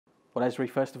Well, Ezri,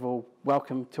 first of all,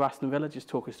 welcome to Aston Villa. Just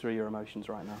talk us through your emotions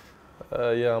right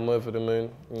now. Yeah, I'm over the moon,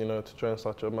 to join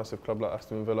such a massive club like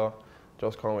Aston Villa.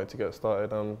 Just can't wait to get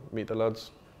started and meet the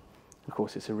lads. Of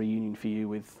course, it's a reunion for you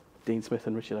with Dean Smith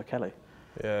and Richard O'Kelly.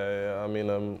 Yeah. I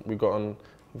mean, we got on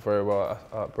very well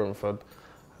at Brentford,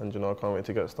 and I can't wait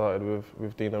to get started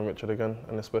with Dean and Richard again,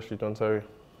 and especially John Terry.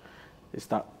 Is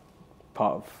that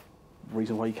part of the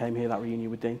reason why you came here, that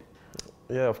reunion with Dean?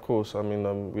 Yeah, of course. I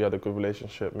mean, we had a good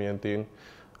relationship, me and Dean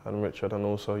and Richard, and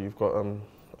also you've got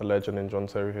a legend in John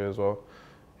Terry here as well,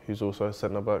 who's also a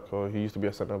centre-back, or he used to be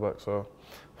a centre-back, so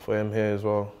for him here as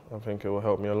well, I think it will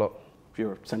help me a lot.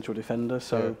 You're a central defender,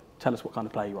 so Yeah. Tell us what kind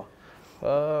of player you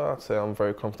are. I'd say I'm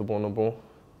very comfortable on the ball.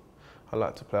 I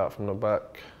like to play out from the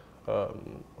back.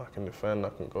 I can defend, I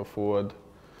can go forward.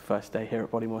 First day here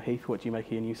at Bodymore Heath, what do you make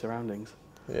of your new surroundings?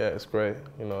 Yeah, it's great.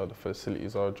 The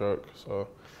facilities are a joke, so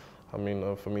I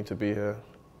mean, for me to be here,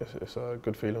 it's a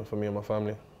good feeling for me and my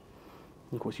family.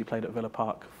 Of course, you played at Villa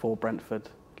Park for Brentford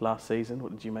last season.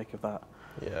 What did you make of that?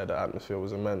 Yeah, the atmosphere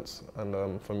was immense,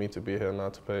 and for me to be here now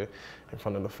to play in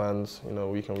front of the fans,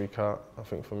 week in, week out, I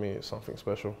think for me it's something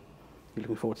special. You're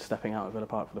looking forward to stepping out at Villa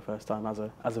Park for the first time as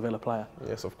a Villa player?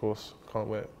 Yes, of course, can't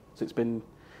wait. So it's been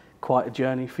quite a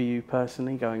journey for you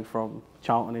personally, going from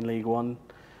Charlton in League One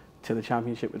to the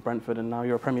Championship with Brentford, and now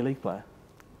you're a Premier League player.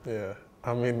 Yeah,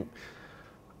 I mean,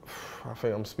 I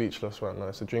think I'm speechless right now.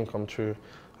 It's a dream come true.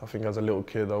 I think as a little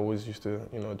kid, I always used to,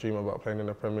 dream about playing in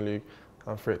the Premier League,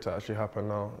 and for it to actually happen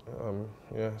now,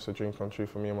 yeah, it's a dream come true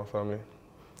for me and my family.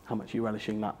 How much are you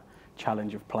relishing that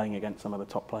challenge of playing against some of the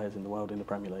top players in the world in the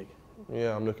Premier League?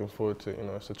 Yeah, I'm looking forward to it.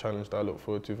 It's a challenge that I look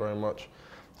forward to very much.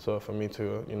 So for me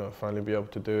to, finally be able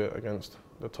to do it against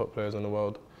the top players in the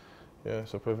world, yeah,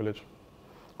 it's a privilege.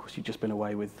 Of course, you've just been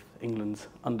away with England's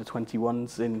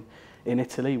under-21s in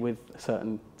Italy with a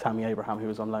certain Tammy Abraham, who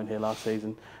was on loan here last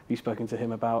season. Have you spoken to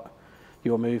him about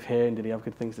your move here, and did he have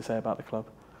good things to say about the club?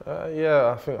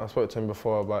 Yeah, I think I spoke to him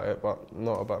before about it, but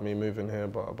not about me moving here,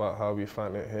 but about how we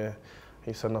find it here.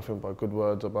 He said nothing but good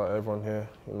words about everyone here,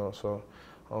 so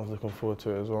I was looking forward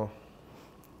to it as well.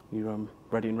 You're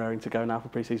ready and raring to go now for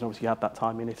pre-season. Obviously, you had that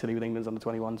time in Italy with England's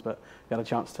under-21s, but you had a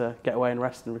chance to get away and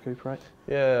rest and recuperate?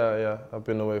 Yeah. I've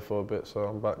been away for a bit, so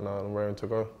I'm back now and I'm raring to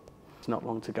go. It's not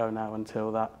long to go now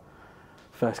until that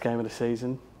first game of the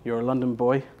season. You're a London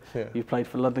boy. Yeah. You've played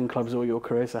for London clubs all your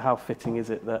career, so how fitting is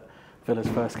it that Villa's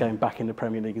first game back in the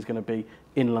Premier League is going to be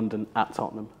in London at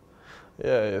Tottenham?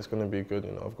 Yeah, it's going to be good.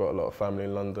 I've got a lot of family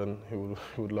in London who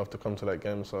would love to come to that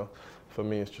game. So for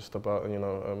me, it's just about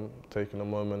taking a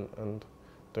moment and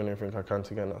doing everything I can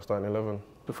to get in that starting 11.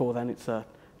 Before then, it's a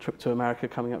trip to America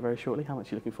coming up very shortly. How much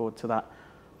are you looking forward to that?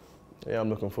 Yeah, I'm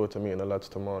looking forward to meeting the lads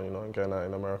tomorrow. And getting out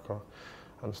in America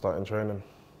and starting training.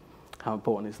 How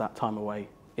important is that time away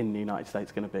in the United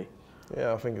States going to be?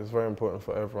 Yeah, I think it's very important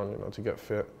for everyone, to get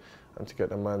fit and to get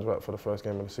their minds right for the first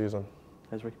game of the season.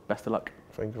 Ezri, best of luck.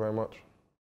 Thank you very much.